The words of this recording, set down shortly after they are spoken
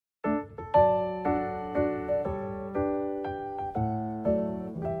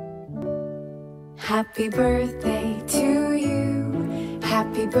Happy birthday to you.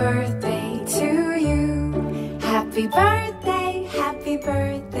 Happy birthday to you. Happy birthday, happy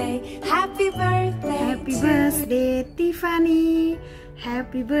birthday, happy birthday. Happy birthday Tiffany.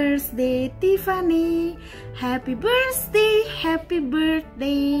 Happy birthday Tiffany. Happy birthday, happy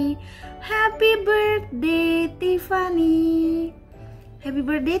birthday. Happy birthday Tiffany. Happy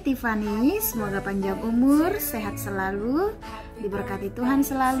birthday Tiffany, semoga panjang umur, sehat selalu, diberkati Tuhan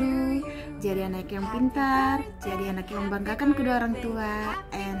selalu, jadi anak yang pintar, jadi anak yang membanggakan kedua orang tua,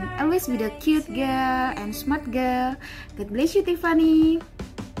 and always be the cute girl and smart girl. God bless you Tiffany.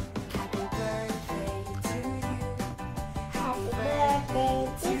 Happy birthday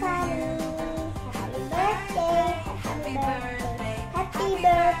Tiffany. Happy birthday, happy birthday, happy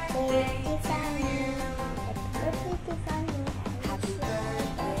birthday Tiffany.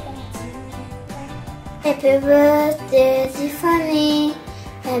 Happy birthday Tiffany.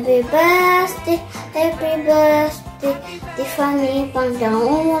 Happy birthday, happy birthday Tiffany. Panjang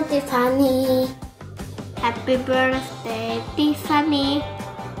umur Tiffany. Happy birthday Tiffany.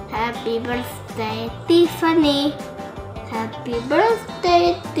 Happy birthday Tiffany. Happy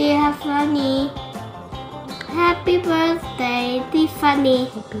birthday Tiffany. Happy birthday Tiffany.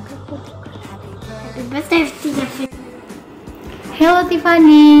 Happy birthday Tiffany. Hello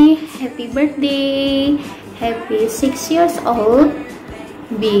Tiffany, happy birthday. Happy 6 years old.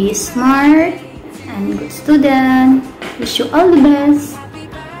 Be smart and good student. Wish you all the best.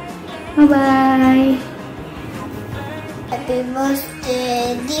 Bye bye. Happy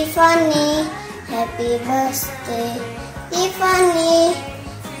birthday Tiffany. Happy birthday Tiffany.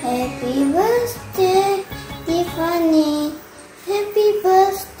 Happy birthday Tiffany. Happy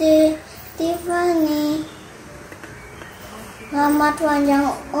birthday Tiffany. Selamat panjang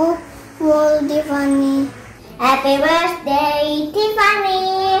umur Tiffany. Happy birthday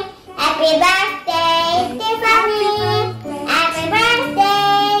Tiffany. Happy birthday Tiffany. Happy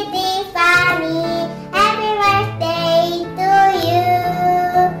birthday Tiffany. Happy birthday to you.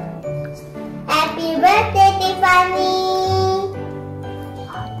 Happy birthday Tiffany.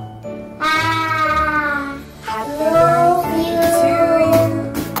 I love you.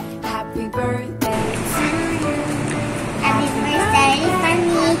 Happy birthday to you. Happy birthday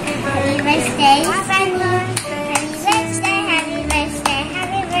Tiffany. Happy birthday Tiffany. Happy birthday, happy birthday,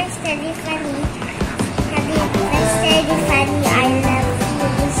 happy birthday Tiffany. Happy birthday Tiffany. I love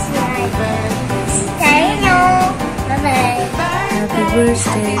you. Stay home. Bye bye. Happy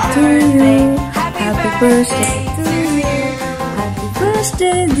birthday to you. Happy birthday to you. Happy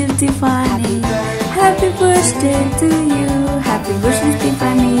birthday dear Tiffany. Happy birthday to you. Happy birthday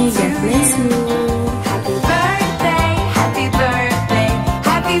Tiffany. God bless you.